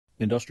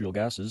Industrial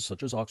gases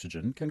such as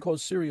oxygen can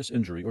cause serious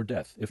injury or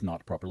death if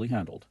not properly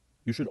handled.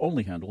 You should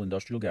only handle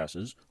industrial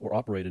gases or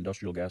operate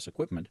industrial gas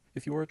equipment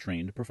if you are a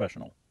trained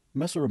professional.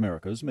 Messer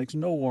Americas makes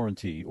no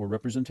warranty or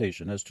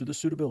representation as to the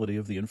suitability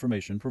of the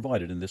information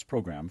provided in this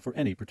program for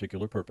any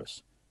particular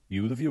purpose.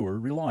 You, the viewer,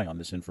 rely on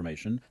this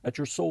information at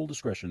your sole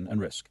discretion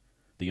and risk.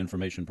 The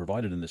information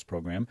provided in this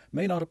program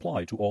may not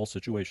apply to all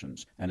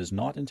situations and is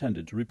not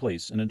intended to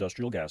replace an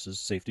industrial gases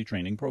safety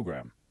training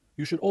program.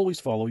 You should always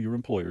follow your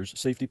employer's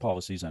safety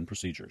policies and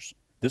procedures.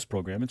 This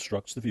program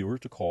instructs the viewer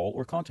to call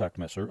or contact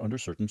Messer under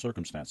certain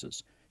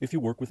circumstances. If you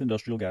work with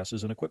industrial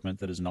gases and equipment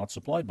that is not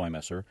supplied by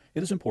Messer,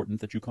 it is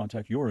important that you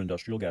contact your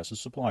industrial gases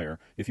supplier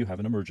if you have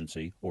an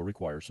emergency or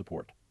require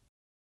support.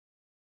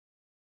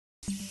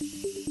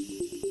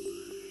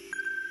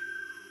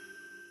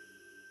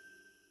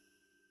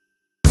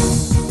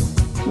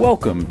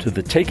 Welcome to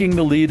the Taking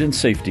the Lead in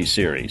Safety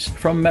series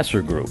from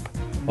Messer Group,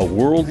 a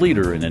world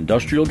leader in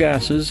industrial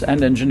gases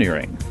and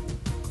engineering.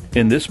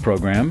 In this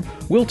program,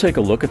 we'll take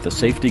a look at the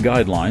safety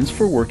guidelines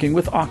for working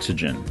with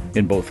oxygen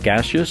in both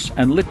gaseous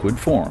and liquid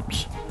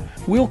forms.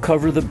 We'll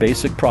cover the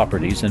basic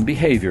properties and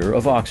behavior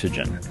of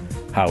oxygen,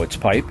 how it's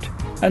piped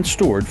and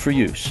stored for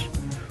use.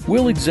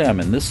 We'll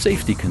examine the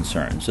safety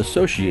concerns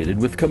associated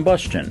with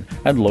combustion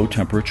and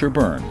low-temperature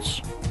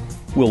burns.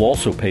 We'll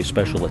also pay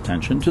special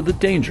attention to the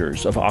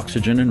dangers of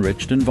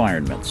oxygen-enriched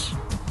environments.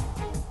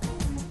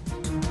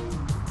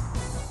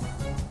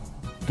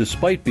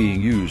 Despite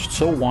being used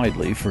so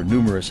widely for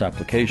numerous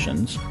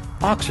applications,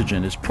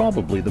 oxygen is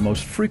probably the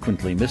most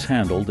frequently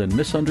mishandled and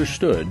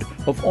misunderstood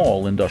of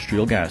all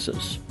industrial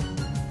gases.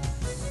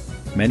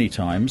 Many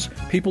times,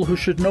 people who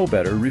should know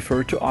better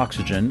refer to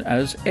oxygen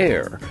as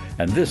air,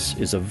 and this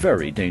is a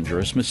very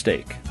dangerous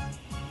mistake.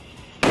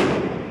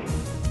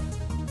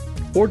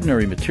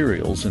 Ordinary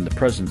materials in the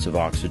presence of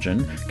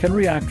oxygen can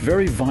react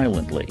very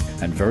violently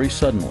and very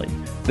suddenly.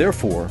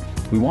 Therefore,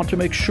 we want to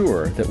make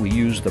sure that we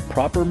use the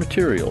proper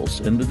materials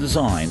in the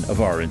design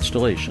of our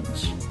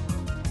installations.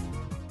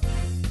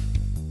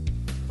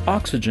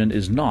 Oxygen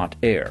is not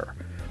air,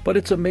 but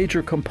it's a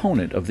major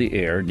component of the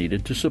air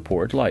needed to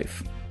support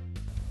life.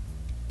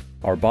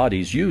 Our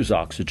bodies use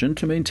oxygen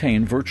to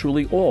maintain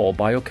virtually all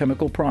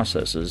biochemical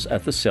processes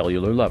at the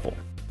cellular level.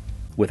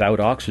 Without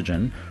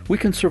oxygen, we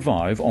can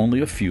survive only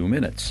a few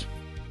minutes.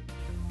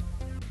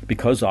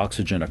 Because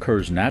oxygen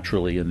occurs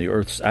naturally in the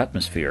Earth's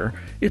atmosphere,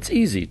 it's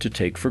easy to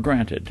take for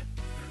granted.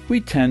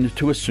 We tend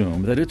to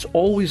assume that it's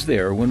always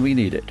there when we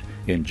need it,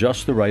 in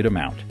just the right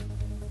amount.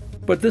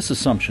 But this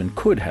assumption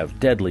could have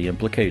deadly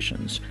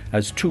implications,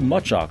 as too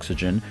much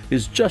oxygen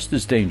is just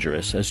as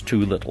dangerous as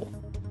too little.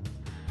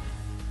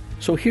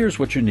 So here's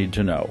what you need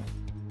to know.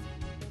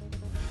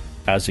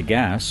 As a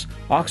gas,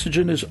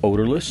 oxygen is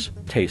odorless,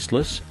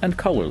 tasteless, and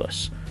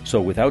colorless, so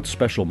without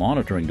special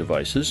monitoring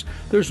devices,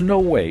 there's no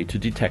way to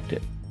detect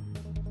it.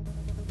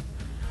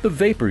 The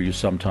vapor you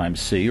sometimes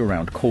see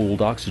around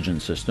cold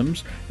oxygen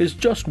systems is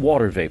just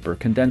water vapor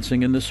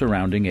condensing in the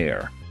surrounding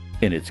air.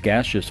 In its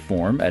gaseous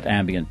form at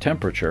ambient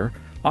temperature,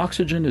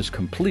 oxygen is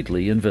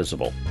completely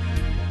invisible.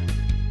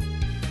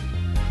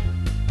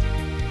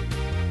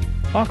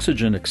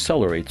 Oxygen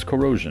accelerates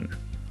corrosion.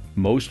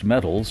 Most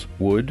metals,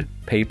 wood,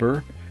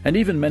 paper, and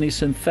even many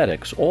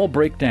synthetics all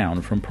break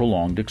down from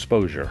prolonged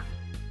exposure.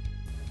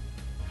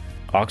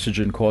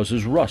 Oxygen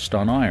causes rust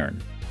on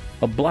iron,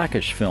 a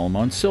blackish film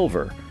on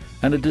silver,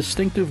 and a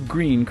distinctive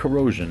green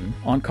corrosion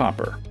on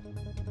copper.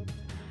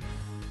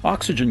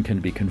 Oxygen can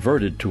be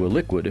converted to a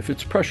liquid if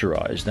it's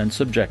pressurized and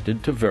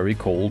subjected to very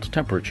cold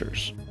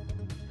temperatures.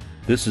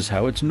 This is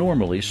how it's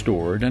normally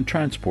stored and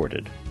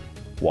transported.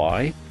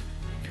 Why?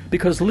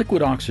 Because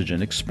liquid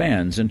oxygen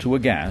expands into a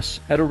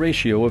gas at a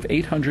ratio of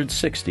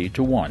 860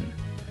 to 1.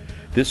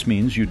 This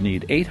means you'd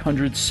need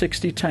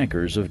 860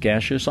 tankers of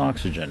gaseous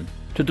oxygen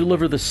to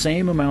deliver the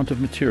same amount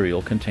of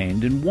material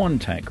contained in one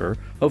tanker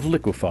of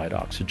liquefied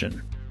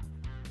oxygen.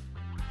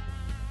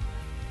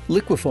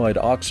 Liquefied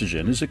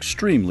oxygen is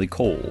extremely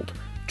cold,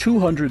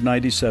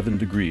 297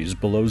 degrees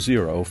below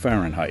zero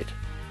Fahrenheit.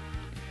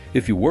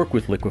 If you work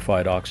with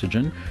liquefied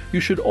oxygen,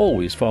 you should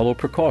always follow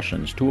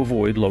precautions to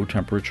avoid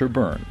low-temperature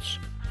burns.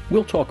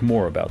 We'll talk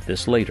more about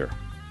this later.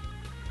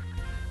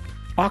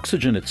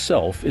 Oxygen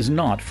itself is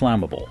not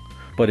flammable,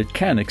 but it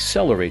can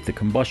accelerate the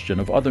combustion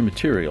of other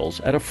materials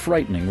at a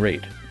frightening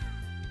rate.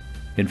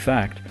 In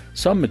fact,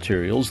 some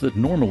materials that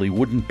normally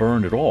wouldn't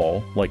burn at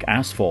all, like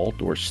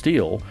asphalt or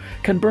steel,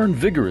 can burn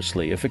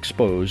vigorously if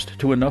exposed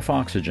to enough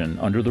oxygen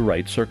under the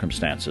right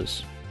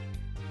circumstances.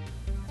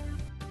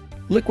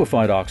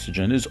 Liquefied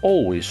oxygen is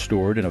always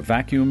stored in a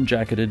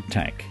vacuum-jacketed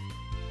tank.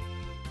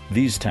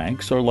 These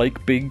tanks are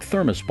like big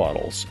thermos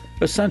bottles,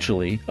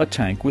 essentially a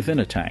tank within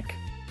a tank.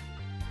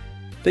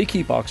 They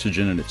keep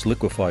oxygen in its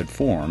liquefied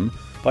form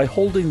by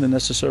holding the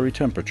necessary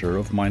temperature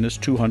of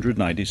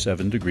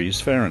 -297 degrees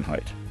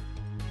Fahrenheit.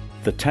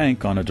 The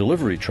tank on a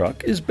delivery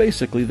truck is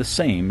basically the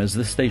same as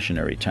the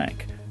stationary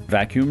tank,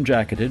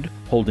 vacuum-jacketed,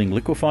 holding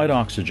liquefied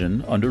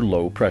oxygen under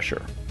low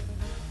pressure.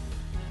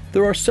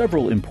 There are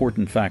several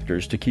important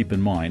factors to keep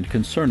in mind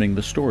concerning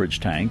the storage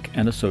tank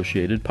and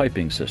associated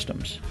piping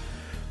systems.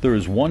 There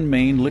is one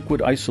main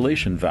liquid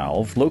isolation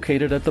valve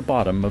located at the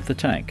bottom of the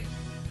tank.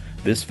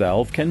 This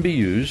valve can be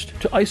used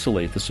to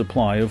isolate the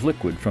supply of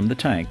liquid from the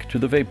tank to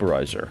the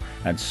vaporizer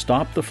and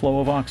stop the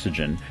flow of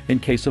oxygen in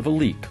case of a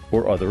leak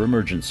or other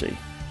emergency.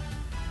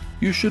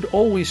 You should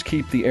always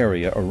keep the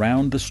area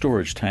around the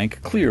storage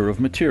tank clear of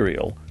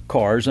material,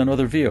 cars, and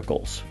other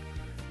vehicles.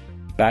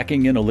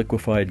 Backing in a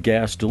liquefied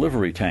gas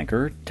delivery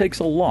tanker takes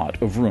a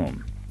lot of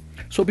room,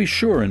 so be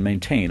sure and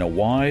maintain a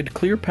wide,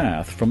 clear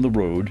path from the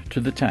road to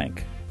the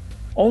tank.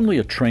 Only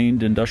a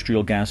trained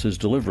industrial gases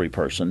delivery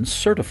person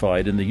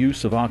certified in the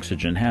use of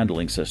oxygen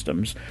handling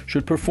systems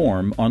should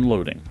perform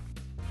unloading.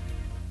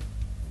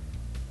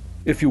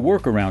 If you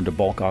work around a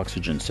bulk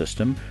oxygen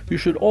system, you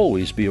should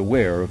always be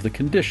aware of the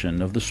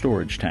condition of the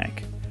storage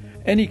tank.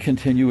 Any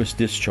continuous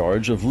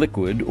discharge of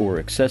liquid or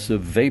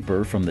excessive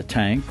vapor from the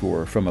tank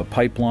or from a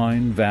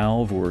pipeline,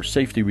 valve, or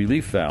safety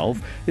relief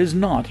valve is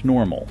not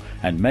normal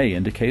and may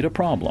indicate a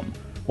problem,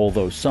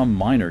 although some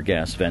minor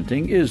gas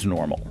venting is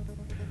normal.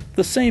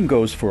 The same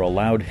goes for a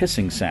loud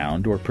hissing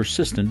sound or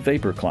persistent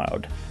vapor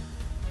cloud.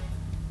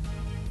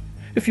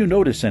 If you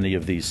notice any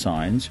of these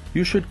signs,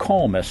 you should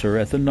call Messer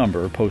at the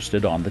number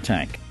posted on the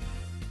tank.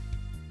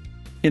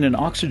 In an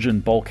oxygen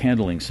bulk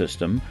handling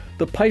system,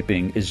 the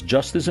piping is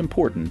just as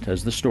important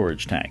as the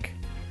storage tank.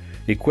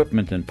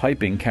 Equipment and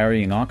piping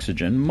carrying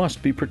oxygen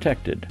must be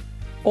protected.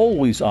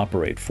 Always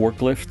operate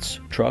forklifts,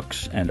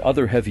 trucks, and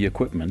other heavy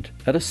equipment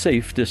at a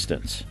safe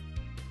distance.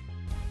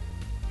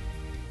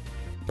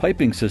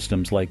 Piping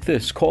systems like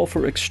this call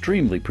for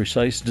extremely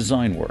precise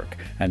design work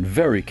and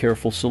very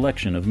careful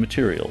selection of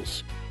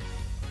materials.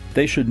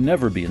 They should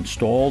never be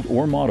installed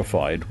or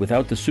modified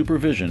without the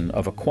supervision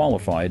of a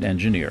qualified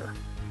engineer.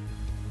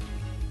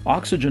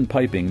 Oxygen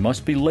piping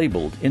must be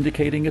labeled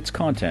indicating its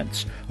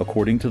contents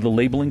according to the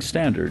labeling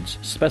standards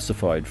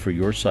specified for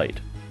your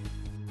site.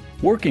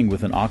 Working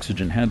with an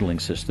oxygen handling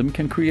system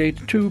can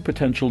create two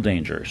potential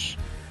dangers: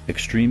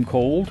 extreme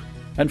cold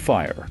and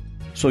fire,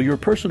 so your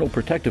personal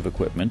protective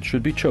equipment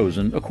should be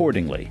chosen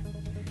accordingly.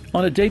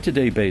 On a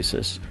day-to-day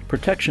basis,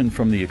 protection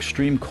from the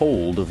extreme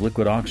cold of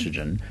liquid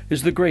oxygen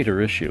is the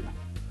greater issue.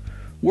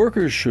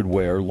 Workers should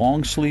wear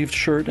long-sleeved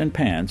shirt and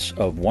pants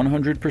of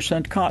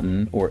 100%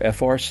 cotton or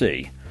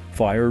FRC,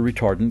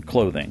 fire-retardant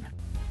clothing.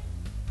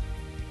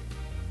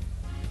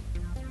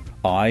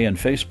 Eye and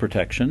face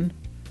protection,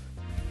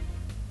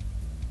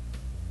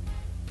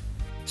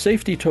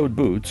 safety-toed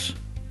boots,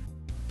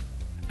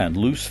 and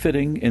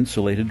loose-fitting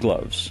insulated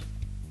gloves.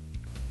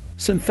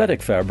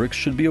 Synthetic fabrics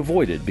should be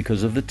avoided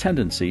because of the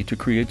tendency to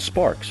create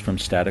sparks from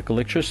static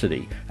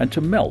electricity and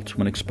to melt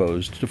when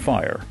exposed to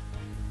fire.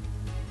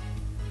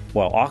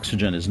 While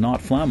oxygen is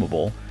not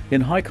flammable,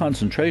 in high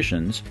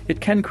concentrations it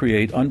can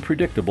create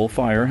unpredictable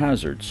fire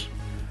hazards.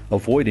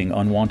 Avoiding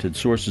unwanted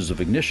sources of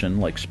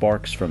ignition like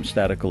sparks from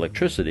static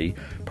electricity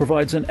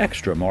provides an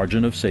extra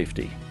margin of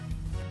safety.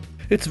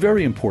 It's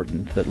very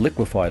important that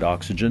liquefied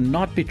oxygen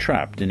not be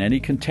trapped in any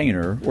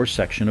container or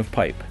section of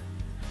pipe.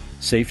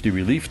 Safety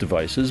relief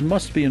devices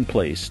must be in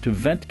place to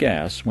vent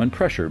gas when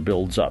pressure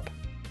builds up.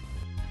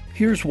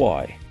 Here's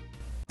why.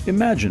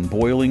 Imagine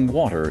boiling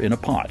water in a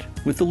pot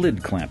with the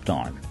lid clamped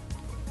on.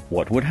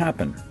 What would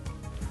happen?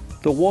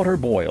 The water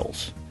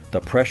boils,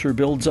 the pressure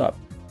builds up,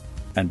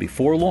 and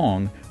before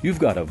long, you've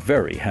got a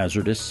very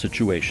hazardous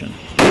situation.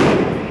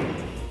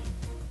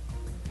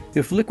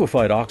 If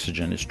liquefied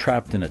oxygen is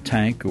trapped in a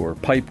tank or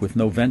pipe with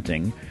no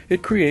venting,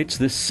 it creates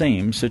this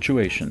same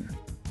situation.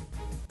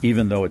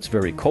 Even though it's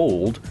very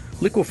cold,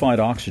 liquefied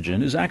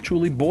oxygen is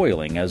actually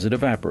boiling as it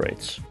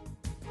evaporates.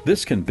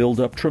 This can build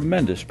up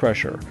tremendous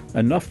pressure,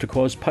 enough to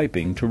cause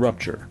piping to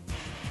rupture.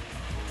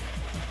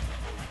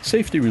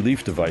 Safety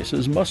relief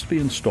devices must be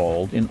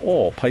installed in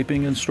all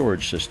piping and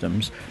storage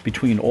systems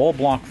between all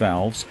block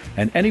valves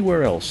and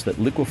anywhere else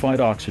that liquefied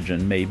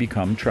oxygen may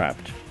become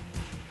trapped.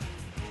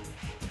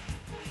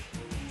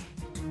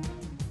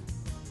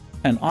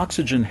 An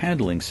oxygen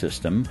handling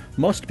system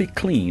must be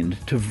cleaned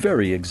to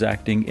very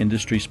exacting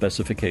industry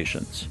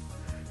specifications.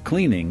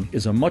 Cleaning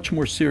is a much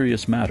more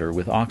serious matter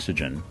with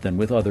oxygen than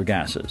with other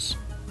gases.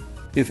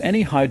 If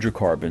any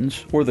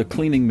hydrocarbons or the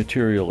cleaning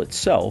material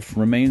itself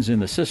remains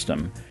in the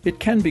system, it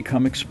can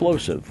become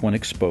explosive when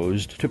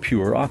exposed to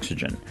pure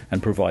oxygen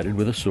and provided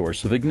with a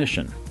source of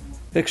ignition.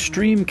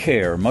 Extreme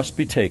care must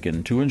be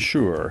taken to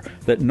ensure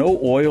that no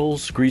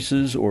oils,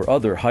 greases, or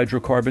other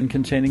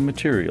hydrocarbon-containing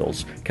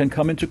materials can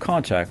come into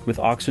contact with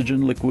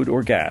oxygen, liquid,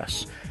 or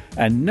gas,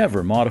 and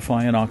never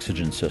modify an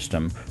oxygen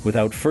system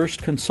without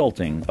first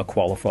consulting a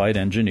qualified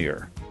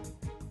engineer.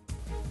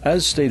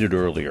 As stated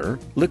earlier,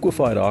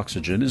 liquefied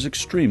oxygen is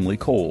extremely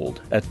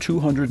cold at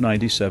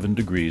 297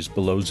 degrees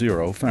below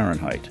zero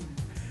Fahrenheit.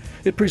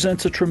 It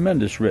presents a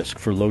tremendous risk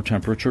for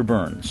low-temperature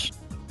burns.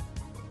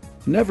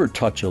 Never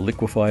touch a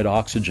liquefied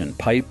oxygen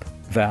pipe,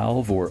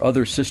 valve, or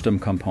other system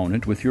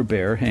component with your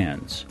bare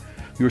hands.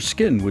 Your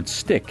skin would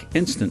stick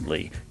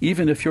instantly,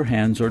 even if your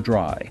hands are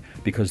dry,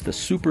 because the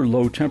super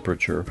low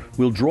temperature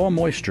will draw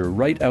moisture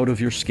right out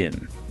of your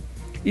skin.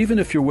 Even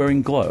if you're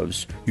wearing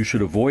gloves, you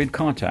should avoid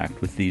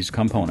contact with these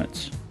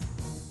components.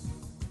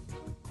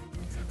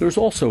 There's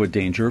also a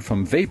danger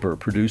from vapor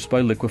produced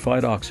by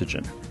liquefied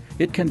oxygen.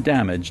 It can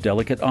damage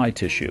delicate eye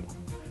tissue.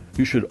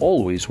 You should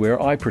always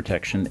wear eye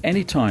protection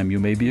anytime you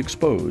may be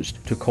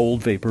exposed to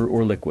cold vapor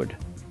or liquid.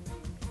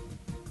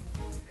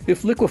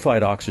 If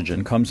liquefied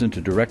oxygen comes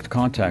into direct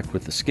contact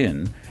with the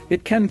skin,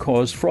 it can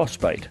cause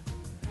frostbite.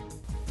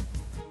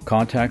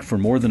 Contact for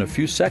more than a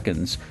few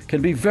seconds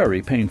can be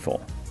very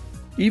painful.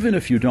 Even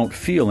if you don't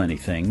feel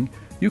anything,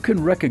 you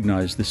can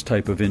recognize this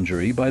type of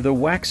injury by the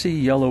waxy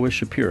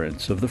yellowish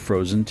appearance of the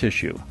frozen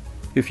tissue.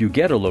 If you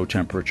get a low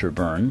temperature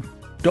burn,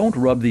 don't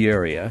rub the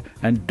area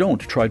and don't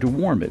try to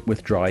warm it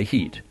with dry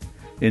heat.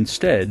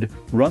 Instead,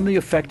 run the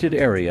affected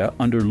area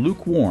under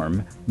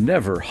lukewarm,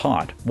 never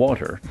hot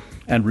water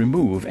and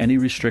remove any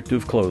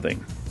restrictive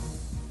clothing.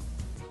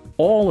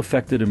 All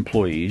affected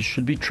employees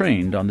should be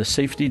trained on the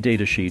safety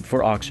data sheet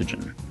for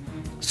oxygen.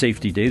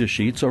 Safety data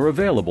sheets are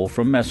available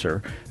from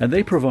Messer, and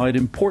they provide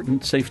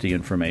important safety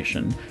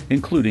information,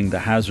 including the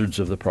hazards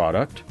of the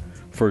product,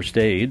 first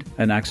aid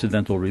and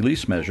accidental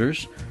release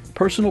measures,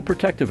 personal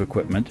protective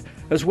equipment,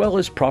 as well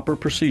as proper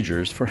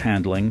procedures for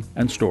handling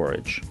and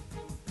storage.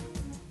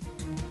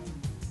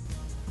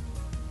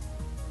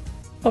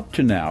 Up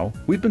to now,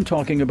 we've been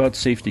talking about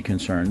safety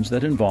concerns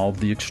that involve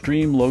the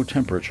extreme low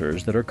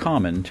temperatures that are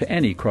common to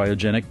any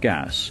cryogenic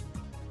gas.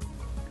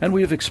 And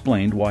we have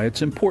explained why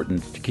it's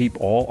important to keep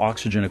all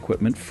oxygen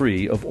equipment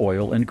free of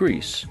oil and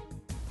grease.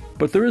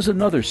 But there is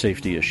another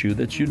safety issue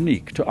that's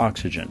unique to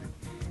oxygen: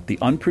 the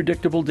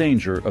unpredictable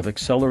danger of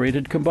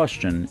accelerated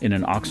combustion in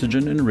an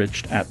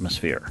oxygen-enriched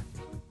atmosphere.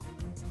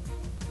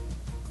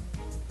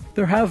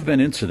 There have been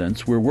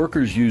incidents where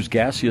workers use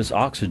gaseous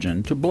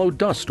oxygen to blow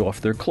dust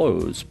off their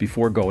clothes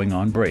before going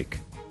on break.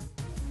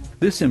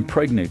 This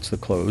impregnates the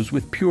clothes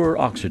with pure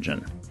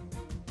oxygen.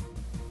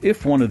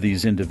 If one of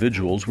these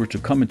individuals were to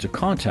come into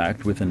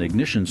contact with an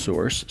ignition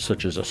source,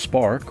 such as a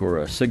spark or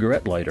a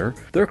cigarette lighter,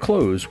 their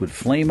clothes would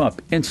flame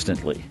up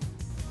instantly.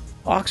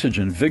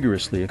 Oxygen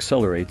vigorously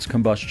accelerates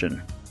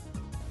combustion.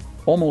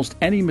 Almost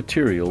any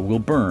material will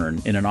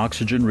burn in an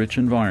oxygen-rich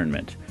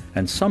environment,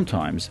 and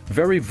sometimes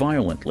very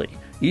violently,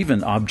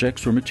 even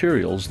objects or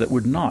materials that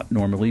would not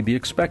normally be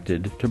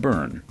expected to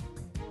burn.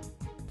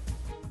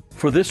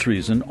 For this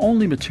reason,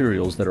 only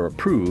materials that are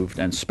approved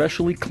and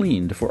specially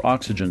cleaned for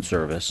oxygen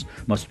service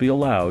must be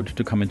allowed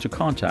to come into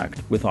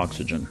contact with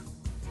oxygen.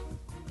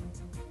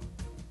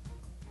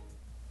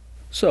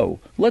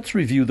 So, let's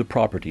review the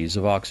properties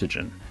of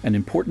oxygen and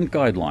important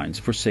guidelines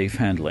for safe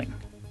handling.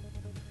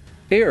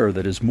 Air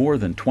that is more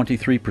than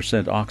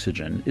 23%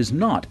 oxygen is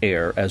not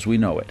air as we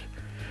know it.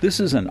 This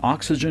is an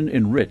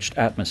oxygen-enriched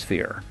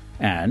atmosphere,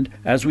 and,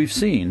 as we've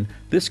seen,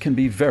 this can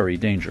be very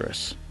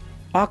dangerous.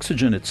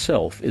 Oxygen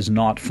itself is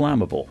not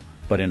flammable,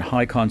 but in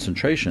high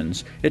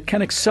concentrations, it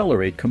can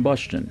accelerate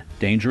combustion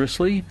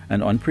dangerously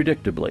and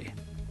unpredictably.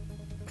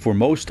 For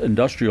most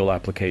industrial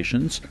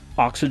applications,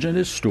 oxygen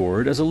is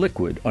stored as a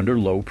liquid under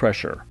low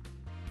pressure.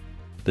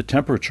 The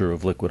temperature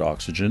of liquid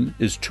oxygen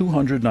is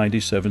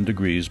 297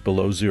 degrees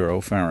below 0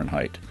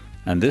 Fahrenheit,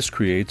 and this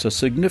creates a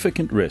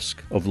significant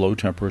risk of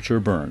low-temperature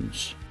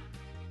burns.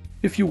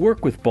 If you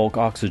work with bulk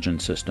oxygen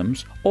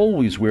systems,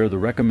 always wear the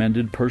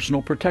recommended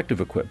personal protective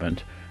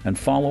equipment and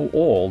follow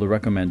all the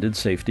recommended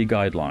safety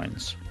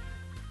guidelines.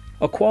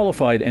 A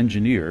qualified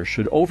engineer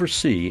should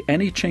oversee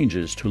any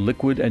changes to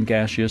liquid and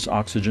gaseous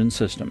oxygen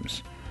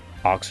systems.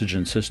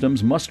 Oxygen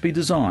systems must be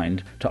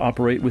designed to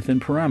operate within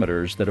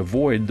parameters that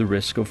avoid the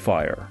risk of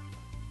fire.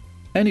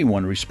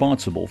 Anyone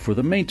responsible for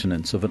the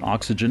maintenance of an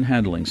oxygen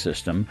handling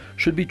system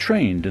should be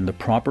trained in the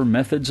proper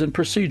methods and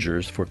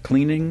procedures for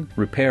cleaning,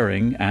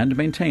 repairing, and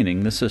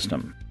maintaining the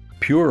system.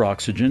 Pure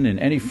oxygen in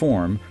any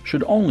form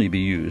should only be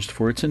used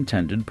for its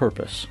intended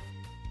purpose.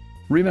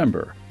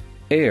 Remember,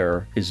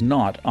 air is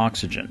not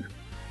oxygen,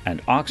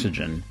 and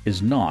oxygen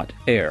is not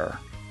air.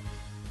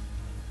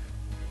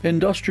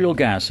 Industrial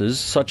gases,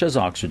 such as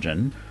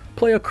oxygen,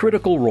 play a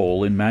critical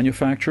role in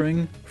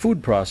manufacturing,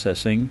 food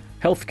processing,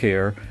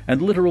 healthcare, and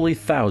literally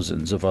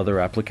thousands of other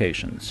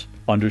applications.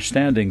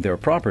 Understanding their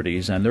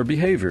properties and their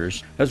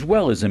behaviors, as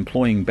well as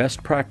employing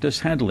best practice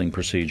handling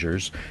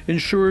procedures,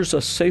 ensures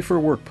a safer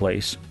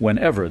workplace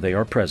whenever they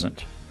are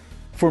present.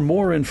 For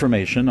more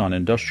information on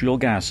industrial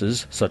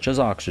gases such as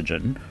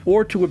oxygen,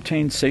 or to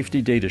obtain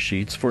safety data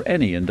sheets for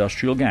any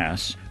industrial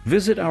gas,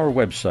 visit our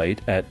website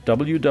at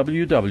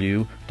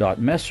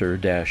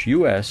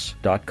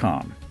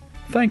www.messer-us.com.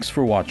 Thanks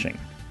for watching,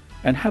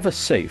 and have a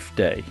safe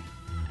day.